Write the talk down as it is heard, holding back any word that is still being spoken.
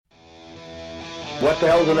What the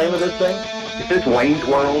hell's the name of this thing? Is this Wayne's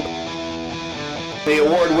World? The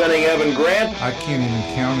award-winning Evan Grant. I can't even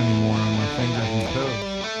count anymore on my fingers and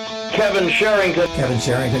toes. Kevin Sherrington. Kevin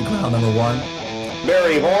Sherrington, ground number one.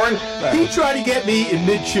 Barry Horn. He tried to get me in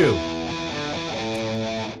mid-chew.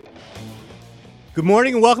 Good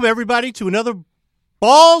morning and welcome everybody to another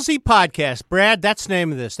Ballzy podcast. Brad, that's the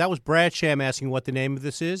name of this. That was Brad Sham asking what the name of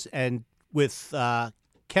this is. And with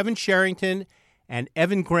Kevin Sherrington and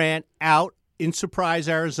Evan Grant out in Surprise,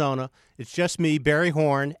 Arizona, it's just me, Barry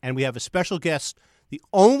Horn, and we have a special guest, the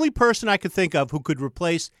only person I could think of who could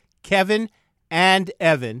replace Kevin and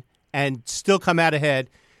Evan and still come out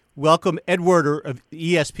ahead. Welcome Ed Werder of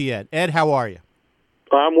ESPN. Ed, how are you?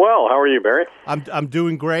 I'm well. How are you, Barry? I'm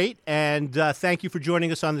doing great, and thank you for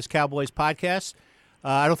joining us on this Cowboys podcast.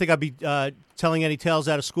 I don't think I'll be telling any tales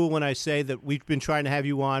out of school when I say that we've been trying to have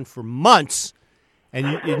you on for months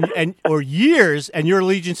or years, and your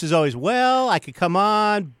allegiance is always, well, I could come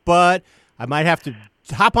on, but I might have to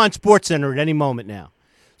hop on SportsCenter at any moment now.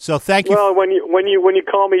 So thank you. Well, when you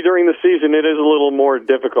call me during the season, it is a little more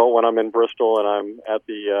difficult when I'm in Bristol and I'm at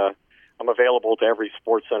the I'm available to every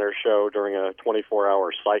SportsCenter show during a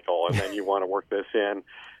 24-hour cycle, and then you want to work this in.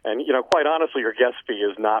 And, quite honestly, your guest fee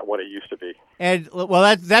is not what it used to be. And,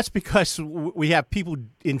 well, that's because we have people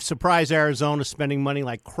in Surprise, Arizona spending money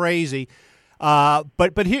like crazy.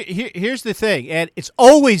 But here's the thing, and it's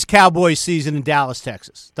always Cowboys season in Dallas,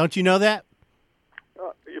 Texas. Don't you know that?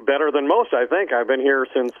 Better than most, I think. I've been here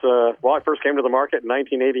since, I first came to the market in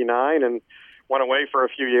 1989 and went away for a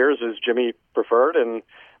few years as Jimmy preferred, and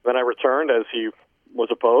then I returned as he was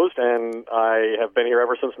opposed, and I have been here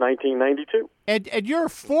ever since 1992. And you're a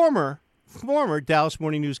former Dallas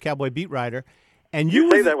Morning News Cowboy beat writer. And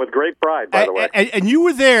you say that with great pride, by the way. And you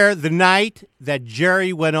were there the night that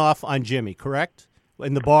Jerry went off on Jimmy, correct?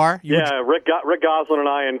 In the bar? Rick Goslin and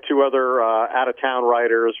I and two other out-of-town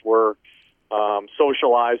writers were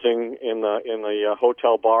socializing in the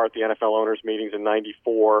hotel bar at the NFL owners' meetings in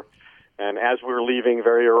 '94. And as we were leaving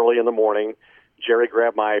very early in the morning, Jerry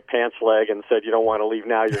grabbed my pants leg and said, "You don't want to leave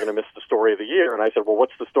now. You're going to miss the story of the year." And I said, "Well,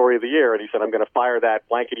 what's the story of the year?" And he said, "I'm going to fire that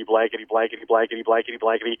blankety, blankety, blankety, blankety, blankety,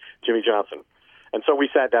 blankety, Jimmy Johnson." And so we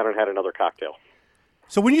sat down and had another cocktail.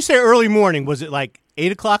 So when you say early morning, was it like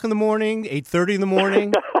 8 o'clock in the morning, 8:30 in the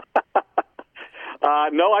morning?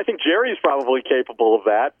 No, I think Jerry's probably capable of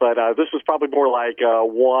that, but this was probably more like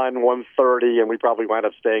 1:30, and we probably wound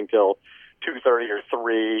up staying till 2:30 or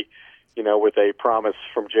 3, with a promise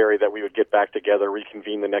from Jerry that we would get back together,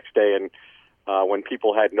 reconvene the next day, and when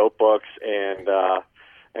people had notebooks and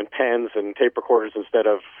pens and tape recorders instead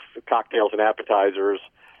of cocktails and appetizers,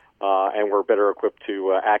 and were better equipped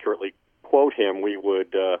to accurately quote him, we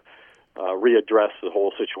would readdress the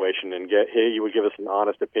whole situation and he would give us an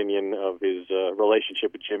honest opinion of his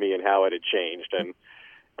relationship with Jimmy and how it had changed. And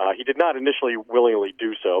he did not initially willingly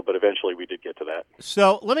do so, but eventually we did get to that.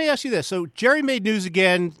 So let me ask you this. So Jerry made news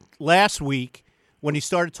again last week when he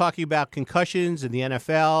started talking about concussions in the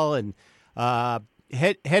NFL, and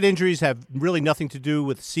head injuries have really nothing to do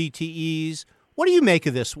with CTEs. What do you make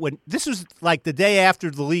of this? When this was like the day after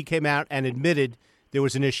the league came out and admitted there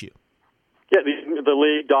was an issue. Yeah, the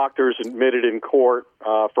league doctors admitted in court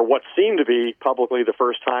for what seemed to be publicly the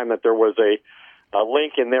first time that there was a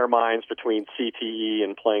link in their minds between CTE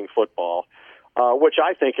and playing football, which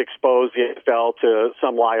I think exposed the NFL to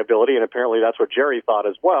some liability, and apparently that's what Jerry thought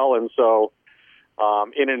as well. And so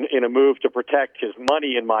in a move to protect his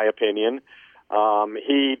money, in my opinion,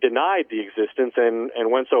 he denied the existence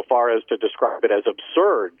and went so far as to describe it as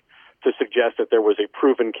absurd to suggest that there was a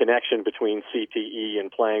proven connection between CTE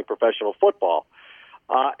and playing professional football.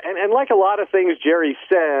 And like a lot of things Jerry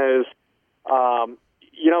says,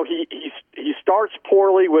 he starts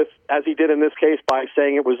poorly with, as he did in this case, by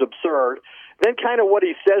saying it was absurd. Then kind of what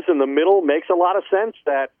he says in the middle makes a lot of sense,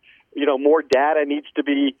 that, more data needs to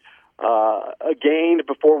be gained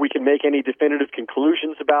before we can make any definitive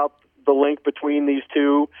conclusions about the link between these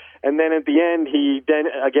two. And then at the end, he then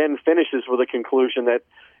again finishes with a conclusion that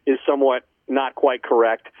is somewhat not quite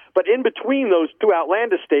correct. But in between those two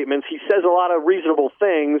outlandish statements, he says a lot of reasonable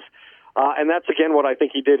things, and that's, again, what I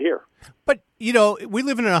think he did here. But, we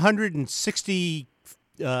live in a 160,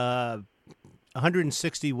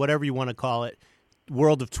 whatever you want to call it,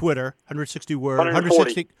 world of Twitter, 160 words,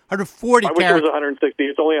 140 I wish it was 160.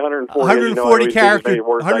 It's only 140.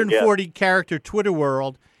 140 character Twitter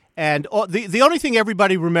world. And the only thing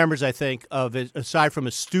everybody remembers, I think, of aside from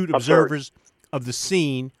astute observers of the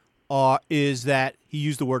scene, is that he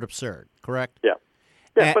used the word absurd, correct? Yeah.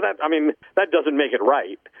 Yeah, but that doesn't make it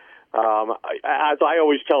right. As I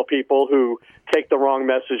always tell people who take the wrong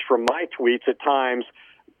message from my tweets at times,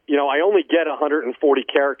 I only get 140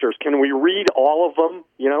 characters. Can we read all of them?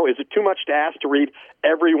 Is it too much to ask to read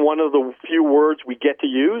every one of the few words we get to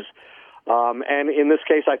use? And in this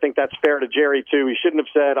case, I think that's fair to Jerry, too. He shouldn't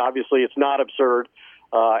have said, obviously, it's not absurd,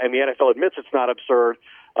 and the NFL admits it's not absurd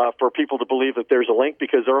for people to believe that there's a link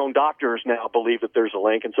because their own doctors now believe that there's a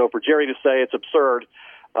link. And so for Jerry to say it's absurd,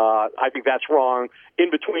 I think that's wrong. In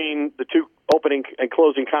between the two opening and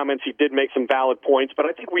closing comments, he did make some valid points, but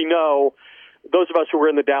I think we know, those of us who are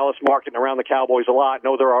in the Dallas market and around the Cowboys a lot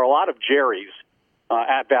know there are a lot of Jerrys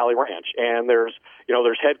at Valley Ranch. And there's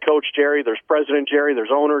head coach Jerry, there's president Jerry,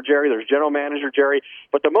 there's owner Jerry, there's general manager Jerry.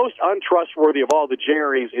 But the most untrustworthy of all the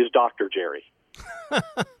Jerrys is Dr. Jerry.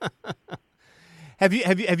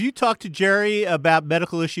 Have you talked to Jerry about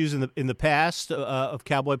medical issues in the past of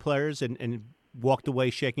Cowboy players and walked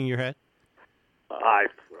away shaking your head?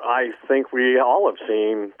 I think we all have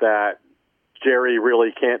seen that Jerry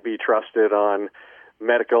really can't be trusted on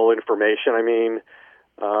medical information. I mean,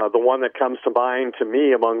 the one that comes to mind to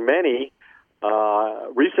me among many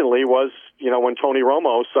recently was, when Tony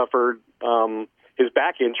Romo suffered his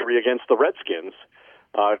back injury against the Redskins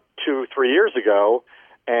 2-3 years ago.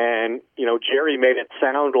 And, Jerry made it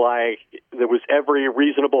sound like there was every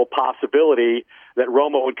reasonable possibility that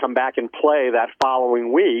Romo would come back and play that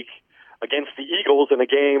following week against the Eagles in a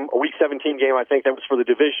Week 17 game, I think that was for the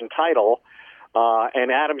division title.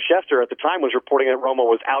 And Adam Schefter at the time was reporting that Romo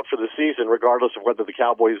was out for the season, regardless of whether the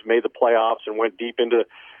Cowboys made the playoffs and went deep into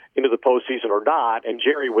the postseason or not. And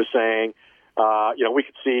Jerry was saying, we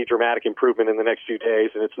could see dramatic improvement in the next few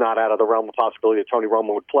days, and it's not out of the realm of possibility that Tony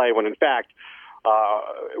Romo would play, when in fact,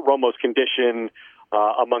 Romo's condition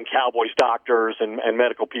among Cowboys doctors and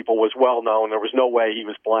medical people was well known. There was no way he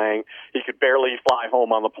was playing. He could barely fly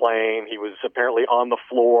home on the plane. He was apparently on the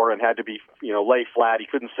floor and had to be, lay flat. He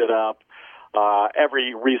couldn't sit up.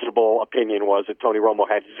 Every reasonable opinion was that Tony Romo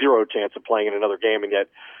had zero chance of playing in another game, and yet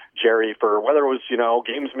Jerry, for whether it was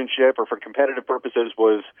gamesmanship or for competitive purposes,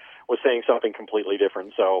 was saying something completely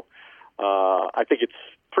different. So I think it's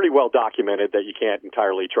pretty well documented that you can't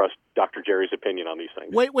entirely trust Dr. Jerry's opinion on these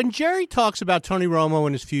things. Wait, when Jerry talks about Tony Romo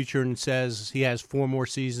and his future and says he has 4 more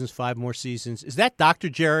seasons, 5 more seasons, is that Dr.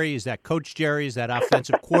 Jerry? Is that Coach Jerry? Is that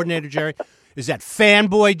offensive coordinator Jerry? Is that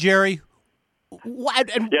fanboy Jerry? I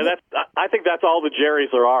think that's all the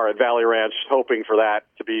Jerrys there are at Valley Ranch, hoping for that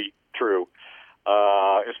to be true,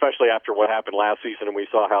 especially after what happened last season, and we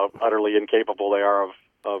saw how utterly incapable they are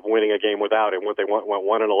of winning a game without him. What they went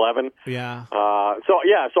 1-11. Yeah.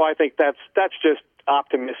 So I think that's just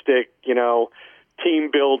optimistic, team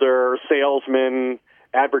builder, salesman,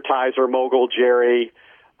 advertiser, mogul Jerry,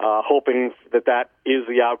 hoping that is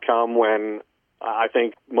the outcome, when I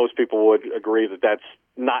think most people would agree that that's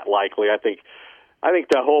not likely. I think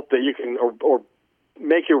the hope that you can or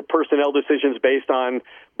make your personnel decisions based on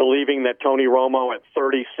believing that Tony Romo at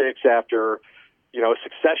 36, after a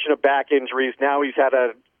succession of back injuries, now he's had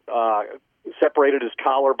fractured his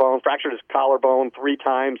collarbone 3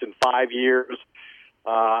 times in 5 years.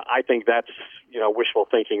 I think that's wishful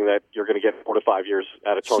thinking that you're going to get 4 to 5 years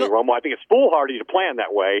out of Tony Romo. I think it's foolhardy to plan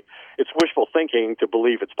that way. It's wishful thinking to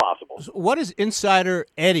believe it's possible. So what does Insider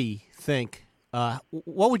Eddie think?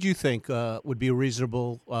 What would you think would be a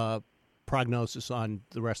reasonable prognosis on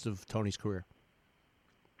the rest of Tony's career?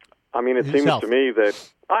 I mean, it seems to me that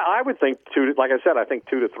I would think I think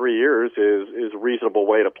 2 to 3 years is a reasonable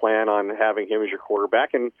way to plan on having him as your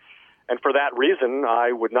quarterback. And for that reason,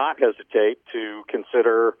 I would not hesitate to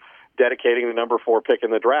consider dedicating the number 4 pick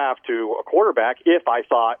in the draft to a quarterback if I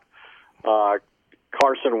thought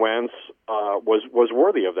Carson Wentz was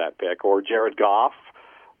worthy of that pick, or Jared Goff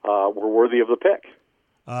were worthy of the pick.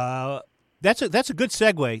 That's a good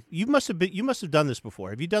segue. You must have done this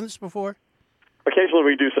before. Have you done this before? Occasionally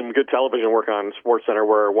we do some good television work on SportsCenter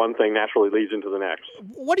where one thing naturally leads into the next.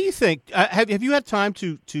 What do you think? Have you had time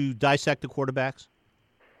to dissect the quarterbacks?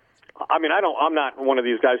 I mean, I'm not one of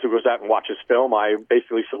these guys who goes out and watches film. I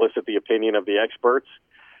basically solicit the opinion of the experts.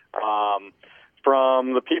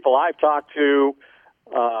 From the people I've talked to,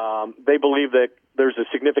 they believe that there's a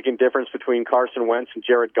significant difference between Carson Wentz and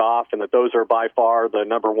Jared Goff, and that those are by far the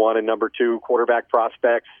number 1 and number 2 quarterback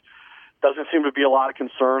prospects. Doesn't seem to be a lot of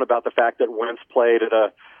concern about the fact that Wentz played at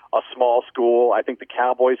a small school. I think the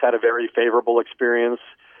Cowboys had a very favorable experience,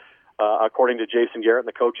 according to Jason Garrett and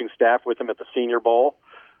the coaching staff, with him at the Senior Bowl.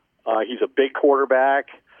 He's a big quarterback.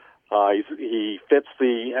 He fits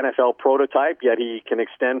the NFL prototype, yet he can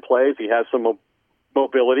extend plays. He has some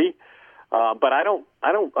mobility. But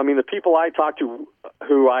the people I talk to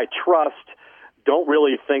who I trust don't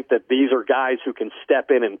really think that these are guys who can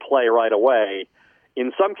step in and play right away.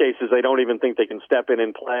 In some cases, they don't even think they can step in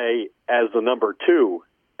and play as the number 2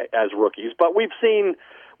 as rookies. But we've seen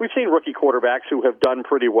rookie quarterbacks who have done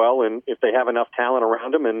pretty well, and if they have enough talent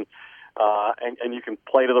around them, and you can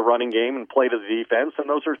play to the running game and play to the defense, and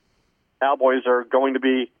those are Cowboys are going to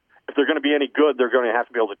be, if they're going to be any good, they're going to have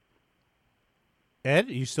to be able to. Ed,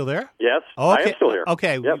 are you still there? Yes, oh, okay. I am still here.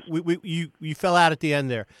 Okay, yes. you fell out at the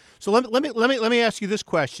end there. So let me ask you this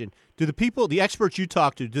question: do the experts you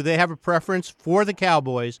talk to, do they have a preference for the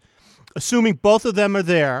Cowboys, assuming both of them are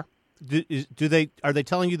there? Are they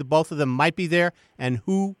telling you that both of them might be there, and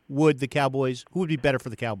who would be better for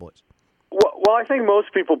the Cowboys? Well, I think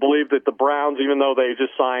most people believe that the Browns, even though they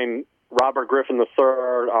just signed Robert Griffin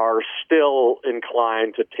III, are still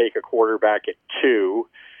inclined to take a quarterback at 2.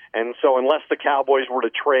 And so unless the Cowboys were to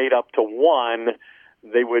trade up to 1,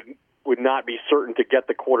 they would not be certain to get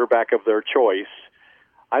the quarterback of their choice.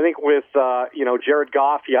 I think with Jared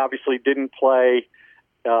Goff, he obviously didn't play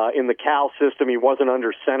in the Cal system. He wasn't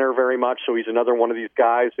under center very much, so he's another one of these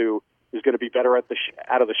guys who is going to be better at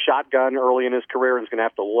out of the shotgun early in his career and is going to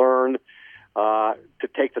have to learn to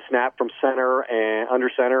take the snap from center and under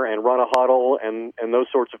center and run a huddle and those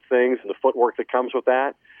sorts of things and the footwork that comes with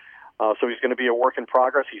that. So he's going to be a work in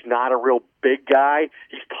progress. He's not a real big guy.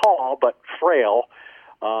 He's tall but frail.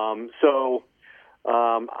 I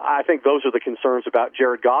think those are the concerns about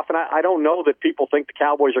Jared Goff. And I don't know that people think the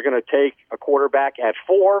Cowboys are going to take a quarterback at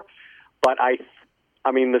 4, but I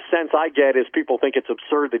mean, the sense I get is people think it's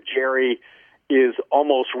absurd that Jerry is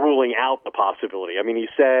almost ruling out the possibility. I mean, he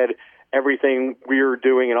said everything we're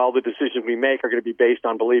doing and all the decisions we make are going to be based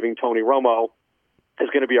on believing Tony Romo is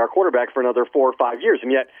going to be our quarterback for another 4 or 5 years.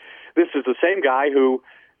 And yet this is the same guy who,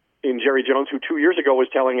 in Jerry Jones, who 2 years ago was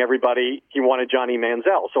telling everybody he wanted Johnny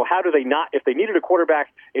Manziel. So how do they not, if they needed a quarterback,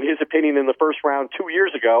 in his opinion, in the first round 2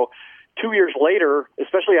 years ago, 2 years later,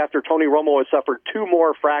 especially after Tony Romo has suffered 2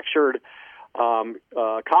 more fractured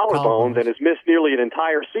collarbones and has missed nearly an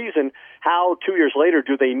entire season, how 2 years later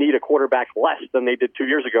do they need a quarterback less than they did 2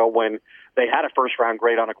 years ago when they had a first-round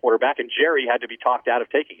grade on a quarterback and Jerry had to be talked out of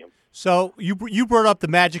taking him? So you brought up the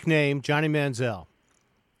magic name, Johnny Manziel.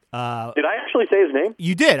 Did I actually say his name?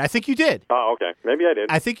 You did. I think you did. Oh, okay. Maybe I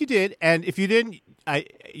did. I think you did. And if you didn't,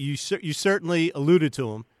 you certainly alluded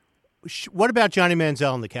to him. What about Johnny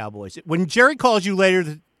Manziel and the Cowboys? When Jerry calls you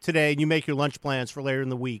later today and you make your lunch plans for later in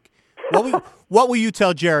the week, what will you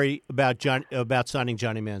tell Jerry about signing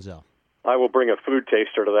Johnny Manziel? I will bring a food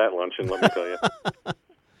taster to that luncheon, let me tell you.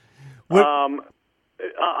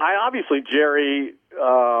 Obviously, Jerry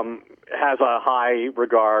has a high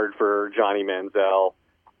regard for Johnny Manziel.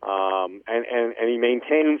 And he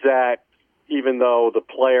maintains that even though the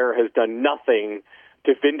player has done nothing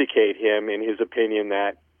to vindicate him in his opinion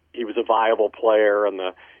that he was a viable player, and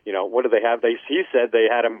what did they have? He said they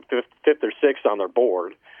had him fifth or sixth on their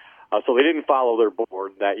board, so they didn't follow their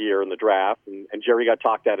board that year in the draft, and Jerry got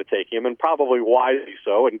talked out of taking him, and probably wisely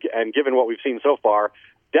so, and given what we've seen so far,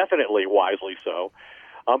 definitely wisely so.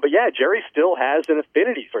 But yeah, Jerry still has an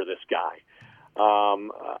affinity for this guy.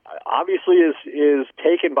 Obviously is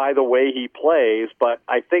taken by the way he plays, but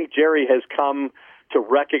I think Jerry has come to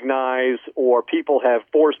recognize, or people have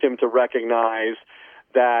forced him to recognize,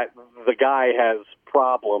 that the guy has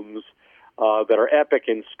problems that are epic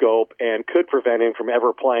in scope and could prevent him from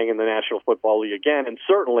ever playing in the National Football League again, and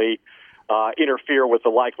certainly interfere with the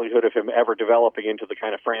likelihood of him ever developing into the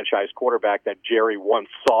kind of franchise quarterback that Jerry once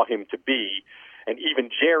saw him to be. And even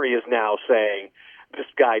Jerry is now saying this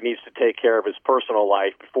guy needs to take care of his personal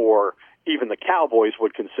life before even the Cowboys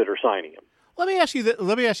would consider signing him. Let me ask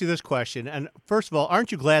you this question. And first of all,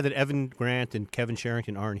 aren't you glad that Evan Grant and Kevin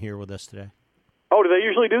Sherrington aren't here with us today? Oh, do they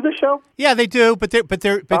usually do this show? Yeah, they do, but they're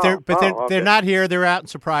okay. They're not here. They're out in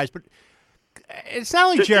surprise. But it's not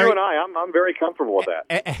only just Jerry. You and I'm very comfortable with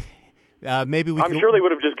that. Maybe we. I'm sure they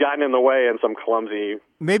would have just gotten in the way in some clumsy.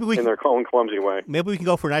 In their own clumsy way. Maybe we can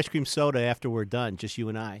go for an ice cream soda after we're done, just you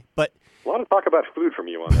and I. But a lot of talk about food from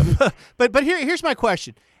you on that. but here's my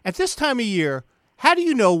question: at this time of year, how do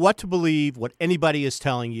you know what to believe, what anybody is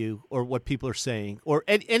telling you, or what people are saying, or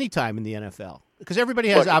at any time in the NFL? Because everybody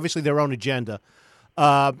has obviously their own agenda.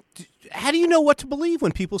 How do you know what to believe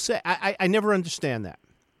when people say? I never understand that.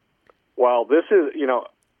 Well, this is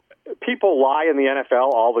people lie in the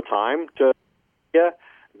NFL all the time.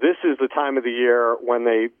 This is the time of the year when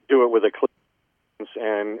they do it with a clean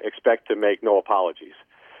and expect to make no apologies.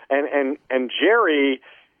 And Jerry,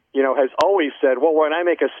 has always said, well, when I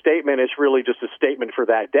make a statement, it's really just a statement for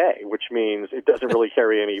that day, which means it doesn't really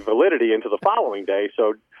carry any validity into the following day.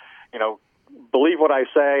 So, believe what I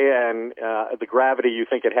say and the gravity you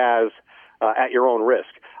think it has at your own risk.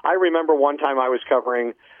 I remember one time I was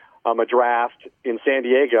covering a draft in San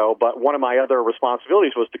Diego, but one of my other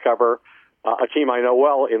responsibilities was to cover a team I know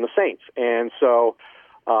well in the Saints. And so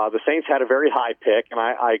the Saints had a very high pick, and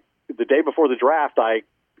I the day before the draft, I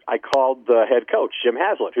called the head coach, Jim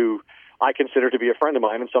Haslett, who I consider to be a friend of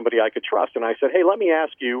mine and somebody I could trust. And I said, hey, let me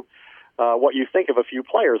ask you what you think of a few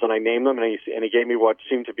players. And I named them, and he gave me what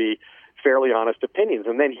seemed to be fairly honest opinions.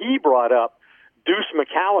 And then he brought up Deuce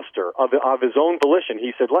McAllister of his own volition.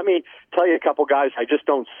 He said, let me tell you a couple guys I just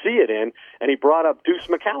don't see it in. And he brought up Deuce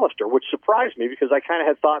McAllister, which surprised me because I kind of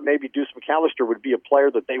had thought maybe Deuce McAllister would be a player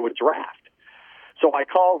that they would draft. So I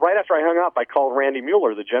called, right after I hung up, I called Randy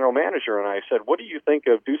Mueller, the general manager, and I said, what do you think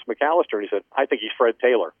of Deuce McAllister? And he said, I think he's Fred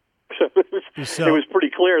Taylor. It was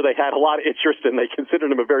pretty clear they had a lot of interest and they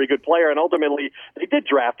considered him a very good player, and ultimately they did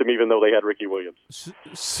draft him even though they had Ricky Williams.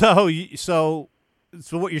 So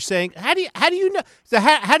what you're saying? How do you know? So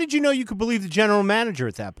how did you know you could believe the general manager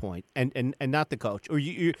at that point, and not the coach? Or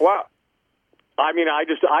you? Well, I mean, I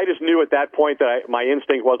just knew at that point that my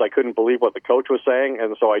instinct was I couldn't believe what the coach was saying,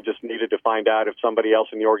 and so I just needed to find out if somebody else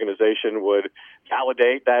in the organization would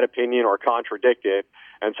validate that opinion or contradict it.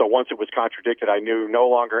 And so once it was contradicted, I knew no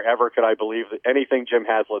longer ever could I believe that anything Jim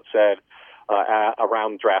Haslett said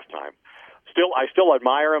around draft time. I still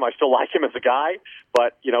admire him. I still like him as a guy.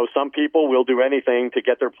 But, some people will do anything to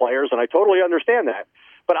get their players, and I totally understand that.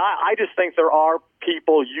 But I just think there are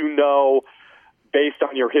people based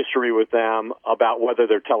on your history with them about whether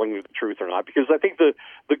they're telling you the truth or not. Because I think the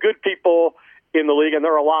good people in the league, and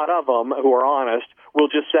there are a lot of them who are honest, will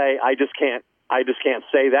just say, I just can't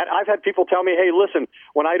say that. I've had people tell me, hey, listen,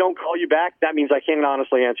 when I don't call you back, that means I can't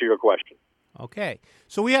honestly answer your question. Okay.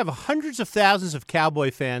 So we have hundreds of thousands of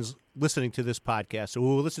Cowboy fans listening to this podcast. So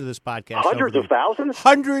we'll listen to this podcast. Hundreds of thousands?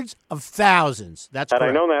 Hundreds of thousands. That's correct. Had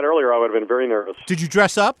I known that earlier, I would have been very nervous. Did you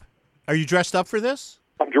dress up? Are you dressed up for this?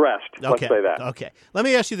 I'm dressed. Okay. Let's say that. Okay. Let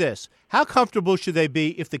me ask you this. How comfortable should they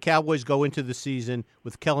be if the Cowboys go into the season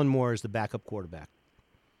with Kellen Moore as the backup quarterback?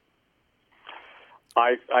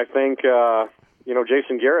 I think,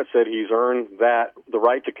 Jason Garrett said he's earned the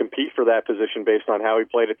right to compete for that position based on how he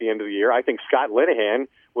played at the end of the year. I think Scott Linehan,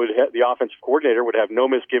 the offensive coordinator, would have no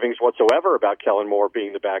misgivings whatsoever about Kellen Moore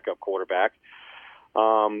being the backup quarterback.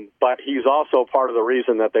 But he's also part of the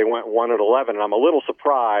reason that they went 1-11, and I'm a little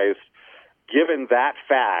surprised given that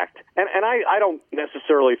fact. And I don't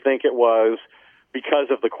necessarily think it was because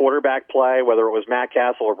of the quarterback play, whether it was Matt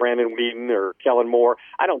Castle or Brandon Whedon or Kellen Moore.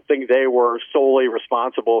 I don't think they were solely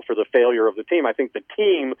responsible for the failure of the team. I think the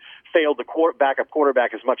team failed the backup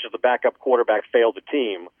quarterback as much as the backup quarterback failed the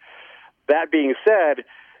team. That being said,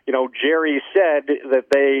 Jerry said that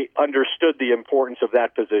they understood the importance of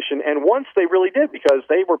that position, and once they really did, because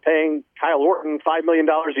they were paying Kyle Orton $5 million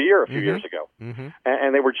a year a few years ago,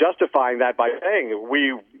 and they were justifying that by saying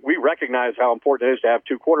we recognize how important it is to have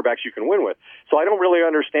two quarterbacks you can win with. So I don't really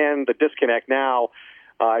understand the disconnect now,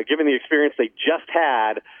 given the experience they just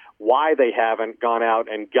had, why they haven't gone out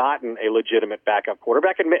and gotten a legitimate backup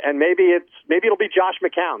quarterback. And maybe it'll be Josh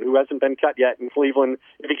McCown, who hasn't been cut yet in Cleveland,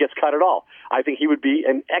 if he gets cut at all. I think he would be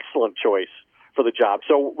an excellent choice for the job.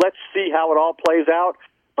 So let's see how it all plays out.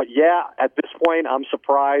 But, yeah, at this point, I'm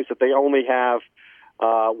surprised that they only have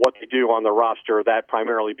what they do on the roster, that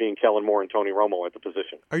primarily being Kellen Moore and Tony Romo at the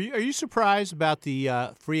position. Are you surprised about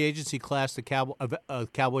the free agency class the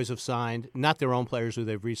Cowboys have signed, not their own players who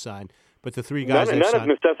they've re-signed, but the three guys they've signed? None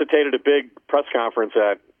has necessitated a big press conference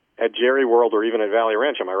at Jerry World or even at Valley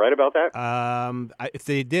Ranch. Am I right about that? If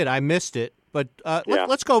they did, I missed it. But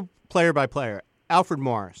let's go player by player. Alfred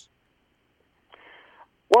Morris.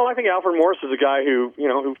 Well, I think Alfred Morris is a guy who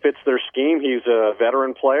fits their scheme. He's a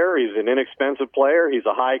veteran player. He's an inexpensive player. He's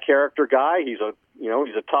a high character guy. He's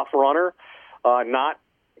a tough runner. Not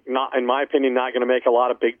in my opinion, not going to make a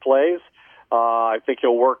lot of big plays. I think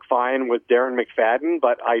he'll work fine with Darren McFadden,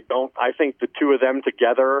 but I think the two of them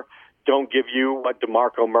together don't give you what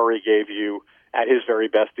DeMarco Murray gave you at his very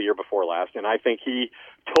best the year before last. And I think he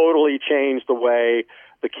totally changed the way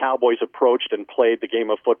the Cowboys approached and played the game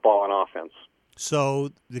of football on offense.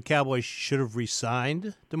 So the Cowboys should have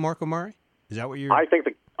re-signed DeMarco Murray? Is that what you're... I think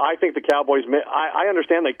the Cowboys... I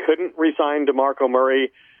understand they couldn't re-sign DeMarco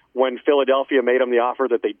Murray when Philadelphia made him the offer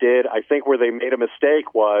that they did. I think where they made a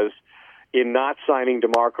mistake was in not signing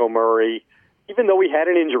DeMarco Murray, even though he had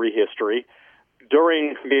an injury history,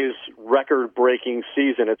 during his record-breaking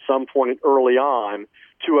season at some point early on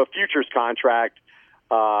to a futures contract,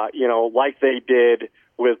 like they did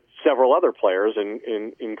with several other players,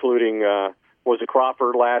 including was it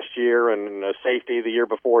Crawford last year and a safety the year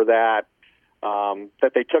before that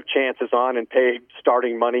they took chances on and paid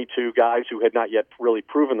starting money to guys who had not yet really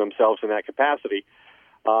proven themselves in that capacity.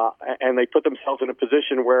 And they put themselves in a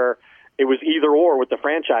position where it was either or with the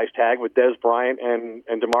franchise tag with Des Bryant and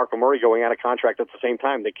DeMarco Murray going out of contract at the same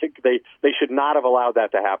time. They should not have allowed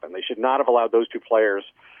that to happen. They should not have allowed those two players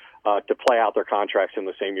to play out their contracts in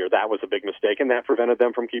the same year. That was a big mistake, and that prevented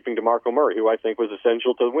them from keeping DeMarco Murray, who I think was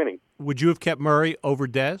essential to winning. Would you have kept Murray over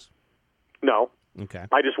Dez? No. Okay.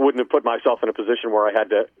 I just wouldn't have put myself in a position where I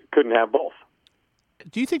couldn't have both.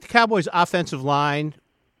 Do you think the Cowboys' offensive line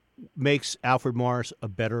makes Alfred Morris a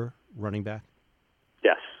better running back?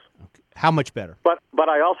 Yes. Okay. How much better? But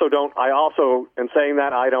I also don't. I also, in saying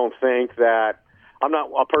that, I don't think that I'm not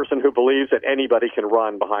a person who believes that anybody can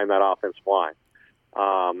run behind that offensive line.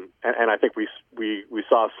 And I think we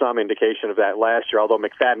saw some indication of that last year. Although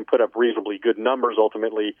McFadden put up reasonably good numbers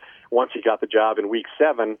ultimately once he got the job in Week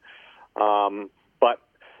 7. But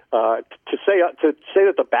to say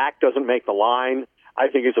that the back doesn't make the line, I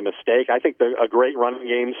think is a mistake. I think a great running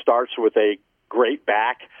game starts with a great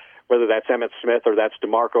back, whether that's Emmitt Smith or that's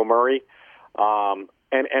DeMarco Murray. And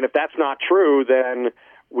if that's not true, then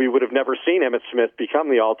we would have never seen Emmitt Smith become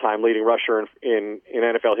the all-time leading rusher in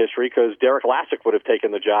NFL history, because Derek Lassick would have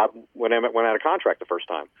taken the job when Emmitt went out of contract the first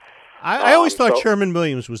time. I always thought Sherman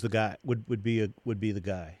Williams was the guy. Would be the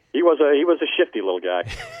guy. He was a shifty little guy.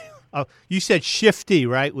 Oh, you said shifty,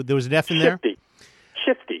 right? There was an F in there.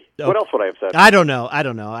 Shifty. Oh. What else would I have said? I don't know.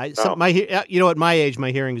 At my age,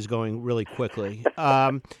 my hearing is going really quickly.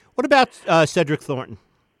 What about Cedric Thornton?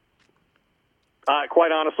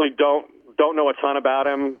 Quite honestly, don't know a ton about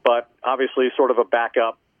him, but obviously sort of a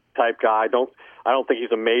backup type guy. I don't think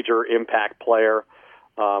he's a major impact player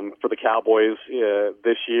for the Cowboys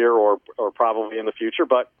this year or probably in the future,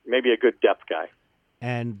 but maybe a good depth guy.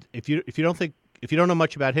 And if you don't know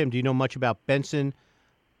much about him, do you know much about Benson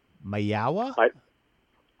Mayowa?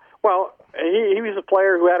 Well, he was a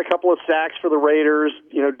player who had a couple of sacks for the Raiders.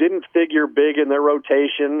 Didn't figure big in their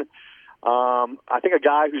rotation. I think a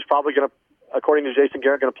guy who's probably going to, according to Jason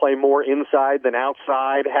Garrett, going to play more inside than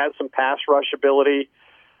outside, has some pass rush ability.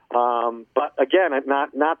 But again,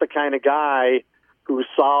 not the kind of guy who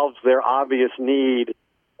solves their obvious need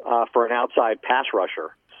for an outside pass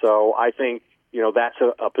rusher. So I think, that's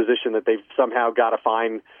a position that they've somehow got to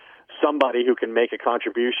find somebody who can make a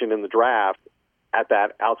contribution in the draft at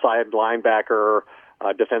that outside linebacker,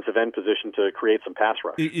 defensive end position to create some pass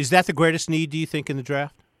rush. Is that the greatest need, do you think, in the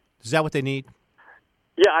draft? Is that what they need?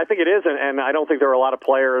 Yeah, I think it is, and I don't think there are a lot of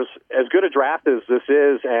players, as good a draft as this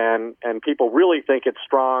is, and people really think it's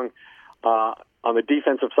strong on the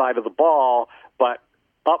defensive side of the ball, but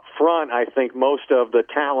up front, I think most of the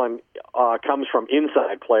talent comes from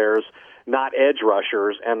inside players, not edge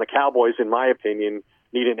rushers, and the Cowboys, in my opinion,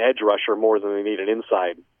 need an edge rusher more than they need a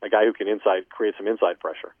guy who can create some inside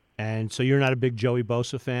pressure. And so you're not a big Joey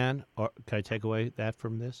Bosa fan, or can I take away that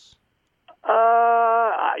from this?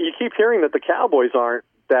 You keep hearing that the Cowboys aren't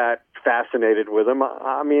that fascinated with him.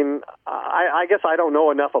 I mean, I guess I don't know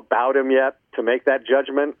enough about him yet to make that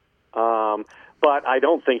judgment. But I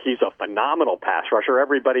don't think he's a phenomenal pass rusher.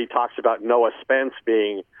 Everybody talks about Noah Spence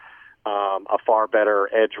being a far better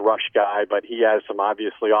edge rush guy, but he has some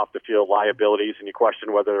obviously off-the-field liabilities, and you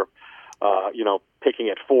question whether, picking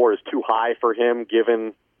at 4 is too high for him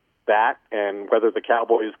given that, and whether the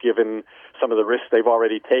Cowboys, given some of the risks they've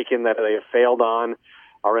already taken that they have failed on,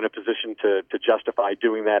 are in a position to justify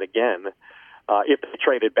doing that again. If they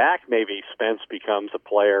traded back, maybe Spence becomes a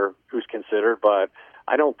player who's considered, but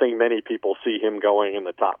I don't think many people see him going in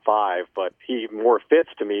the top 5, but he more fits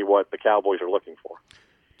to me what the Cowboys are looking for.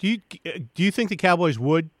 Do you think the Cowboys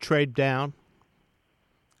would trade down?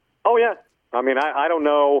 Oh yeah. I mean, I don't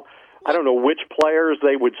know which players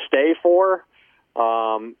they would stay for,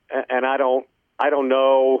 and I don't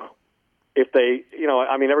know if they,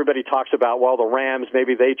 everybody talks about, well, the Rams,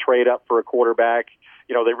 maybe they trade up for a quarterback.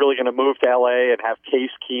 They're really going to move to L.A. and have Case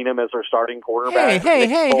Keenum as their starting quarterback.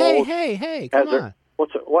 Hey, come on.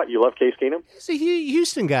 What? You love Case Keenum? He's a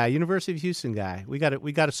Houston guy, University of Houston guy. We got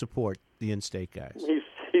to support the in-state guys.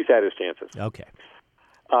 He's had his chances. Okay.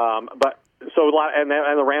 But so a lot, and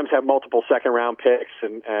the Rams have multiple second-round picks,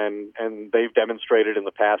 and they've demonstrated in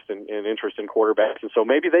the past an interest in quarterbacks, and so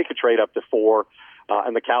maybe they could trade up to 4,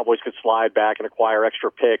 and the Cowboys could slide back and acquire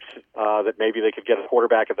extra picks. That maybe they could get a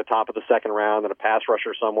quarterback at the top of the second round and a pass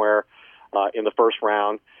rusher somewhere in the first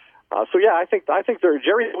round. So yeah, I think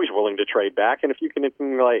Jerry's always willing to trade back, and if you can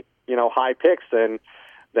accumulate high picks, then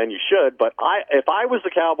you should. But if I was the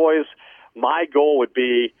Cowboys, my goal would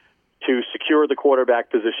be to secure the quarterback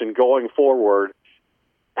position going forward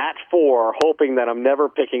at 4, hoping that I'm never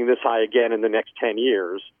picking this high again in the next 10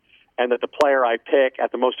 years, and that the player I pick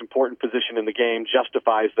at the most important position in the game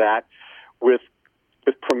justifies that with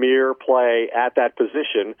premier play at that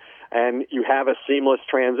position. and you have a seamless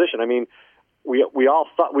transition. I mean, we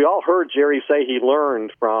all heard Jerry say he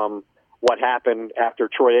learned from what happened after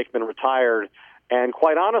Troy Aikman retired, and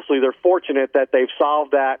quite honestly, they're fortunate that they've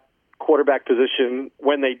solved that quarterback position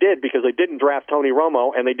when they did, because they didn't draft Tony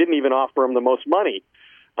Romo and they didn't even offer him the most money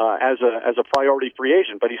as a priority free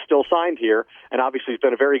agent, but he's still signed here, and obviously he's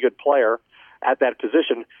been a very good player at that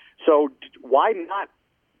position. So why not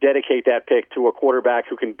dedicate that pick to a quarterback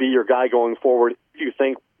who can be your guy going forward if you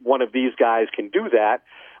think one of these guys can do that,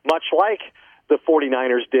 much like the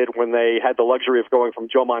 49ers did when they had the luxury of going from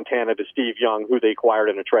Joe Montana to Steve Young, who they acquired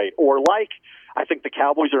in a trade. Or like, I think the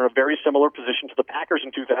Cowboys are in a very similar position to the Packers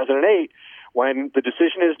in 2008, when the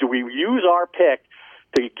decision is, do we use our pick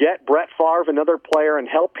to get Brett Favre, another player, and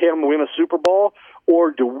help him win a Super Bowl,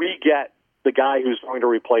 or do we get the guy who's going to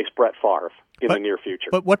replace Brett Favre in the near future?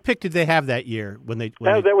 But what pick did they have that year when they?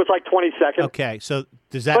 That was like 22nd. Okay, so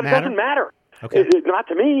does that matter? But it doesn't matter. Okay. Not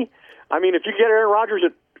to me. I mean, if you get Aaron Rodgers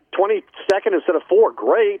at 22nd instead of 4,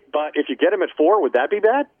 great. But if you get him at 4, would that be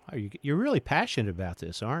bad? You're really passionate about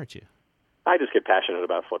this, aren't you? I just get passionate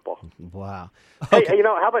about football. Wow. Okay. Hey,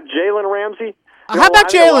 how about Jalen Ramsey? How about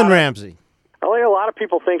Jalen Ramsey? I think a lot of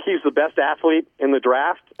people think he's the best athlete in the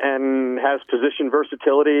draft and has position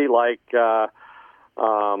versatility. Like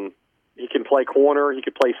he can play corner, he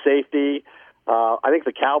could play safety. I think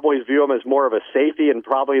the Cowboys view him as more of a safety, and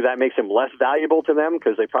probably that makes him less valuable to them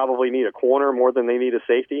because they probably need a corner more than they need a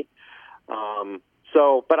safety.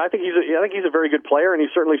 But I think he's a very good player, and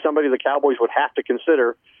he's certainly somebody the Cowboys would have to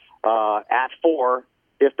consider at 4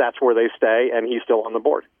 if that's where they stay, and he's still on the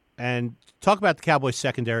board. And talk about the Cowboys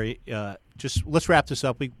secondary. Just let's wrap this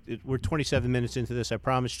up. We're 27 minutes into this. I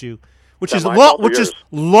promised you, which is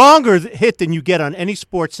longer hit than you get on any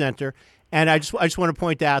Sports Center. And I just want to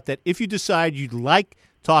point out that if you decide you'd like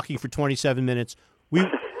talking for 27 minutes,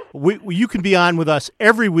 you can be on with us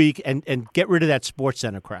every week and get rid of that Sports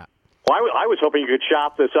Center crap. Well, I was hoping you could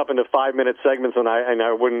chop this up into 5-minute segments, and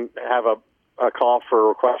I wouldn't have a call for a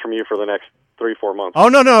request from you for the next 3-4 months. Oh,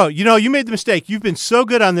 no. You made the mistake. You've been so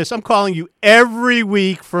good on this. I'm calling you every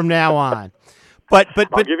week from now on. But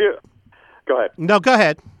I'll give you. Go ahead. No, go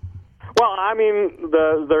ahead. Well, I mean,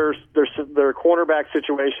 their cornerback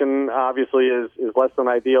situation obviously is less than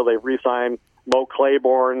ideal. They've re-signed Mo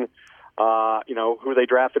Claiborne, who they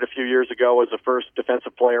drafted a few years ago as the first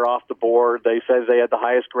defensive player off the board. They said they had the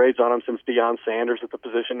highest grades on him since Deion Sanders at the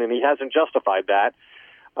position, and he hasn't justified that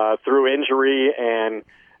through injury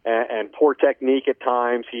and poor technique at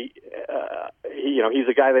times. He's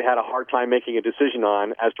a guy they had a hard time making a decision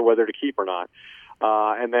on as to whether to keep or not.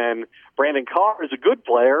 And then Brandon Carr is a good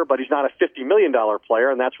player, but he's not a $50 million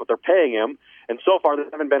player, and that's what they're paying him. And so far, they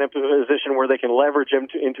haven't been in a position where they can leverage him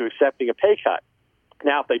into accepting a pay cut.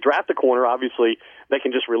 Now, if they draft a corner, obviously they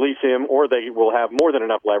can just release him, or they will have more than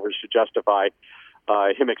enough leverage to justify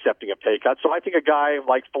him accepting a pay cut. So I think a guy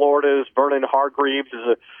like Florida's Vernon Hargreaves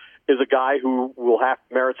is a guy who will have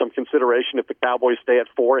to merit some consideration if the Cowboys stay at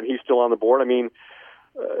 4 and he's still on the board. I mean,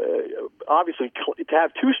 obviously, to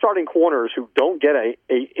have 2 starting corners who don't get a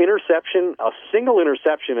single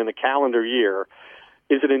interception in a calendar year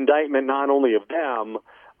is an indictment not only of them,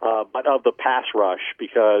 but of the pass rush,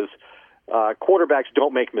 because quarterbacks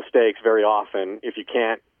don't make mistakes very often if you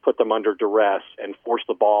can't put them under duress and force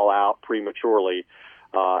the ball out prematurely.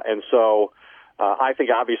 And so I think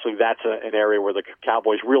obviously that's an area where the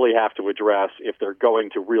Cowboys really have to address if they're going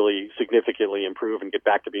to really significantly improve and get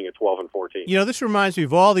back to being a 12-14. This reminds me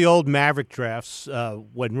of all the old Maverick drafts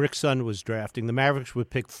when Rick Sun was drafting. The Mavericks would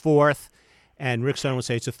pick 4th, and Rick Sun would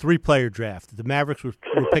say it's a 3-player draft. The Mavericks were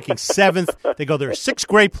picking 7th. They go, there are 6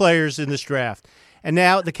 great players in this draft. And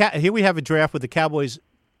now here we have a draft with the Cowboys'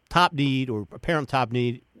 top need, or apparent top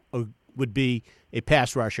need, would be a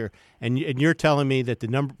pass rusher, and you're telling me that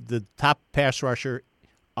the top pass rusher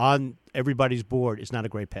on everybody's board is not a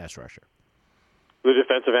great pass rusher. The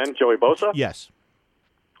defensive end, Joey Bosa? Yes.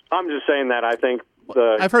 I'm just saying that I think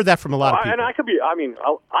I've heard that from a lot of people. And I could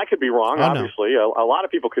be wrong, obviously. No. A lot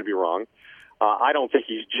of people could be wrong. I don't think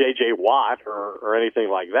he's J.J. Watt or anything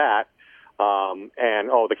like that.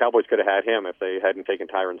 The Cowboys could have had him if they hadn't taken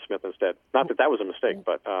Tyron Smith instead. Not that that was a mistake,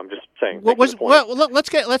 but I'm just saying.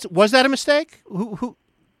 Was that a mistake? Who?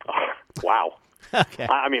 Wow. Okay.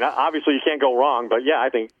 I mean, obviously you can't go wrong, but yeah, I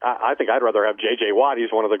think I'd rather have J.J. Watt.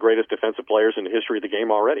 He's one of the greatest defensive players in the history of the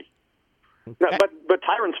game already. Okay. No, but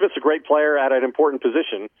Tyron Smith's a great player at an important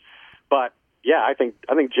position, but. Yeah, I think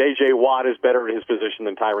J.J. Watt is better at his position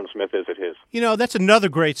than Tyron Smith is at his. That's another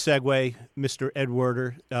great segue, Mr. Ed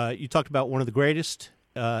Werder. You talked about one of the greatest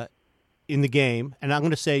in the game, and I'm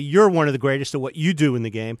going to say you're one of the greatest at what you do in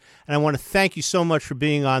the game. And I want to thank you so much for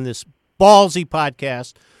being on this Ballzy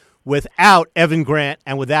podcast without Evan Grant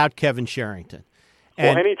and without Kevin Sherrington.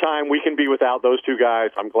 Well, anytime we can be without those two guys,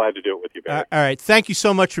 I'm glad to do it with you, Barry. All right. Thank you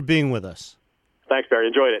so much for being with us. Thanks, Barry.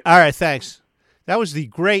 Enjoyed it. All right. Thanks. That was the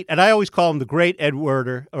great, and I always call him the great Ed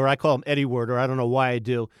Werder, or I call him Eddie Werder. I don't know why I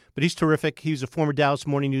do, but he's terrific. He's a former Dallas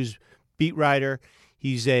Morning News beat writer.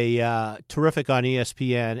 He's a terrific on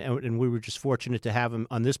ESPN, and we were just fortunate to have him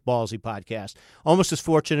on this Ballzy podcast. Almost as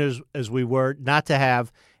fortunate as we were not to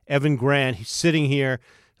have Evan Grant. He's sitting here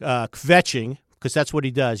kvetching, because that's what he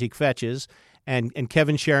does. He kvetches, and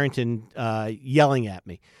Kevin Sherrington yelling at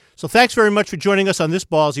me. So thanks very much for joining us on this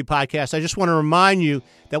Ballzy podcast. I just want to remind you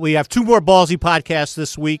that we have two more Ballzy podcasts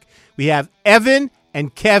this week. We have Evan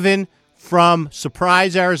and Kevin from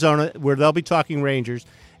Surprise, Arizona, where they'll be talking Rangers.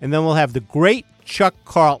 And then we'll have the great Chuck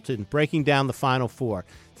Carlton breaking down the Final Four.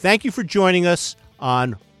 Thank you for joining us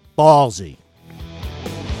on Ballzy.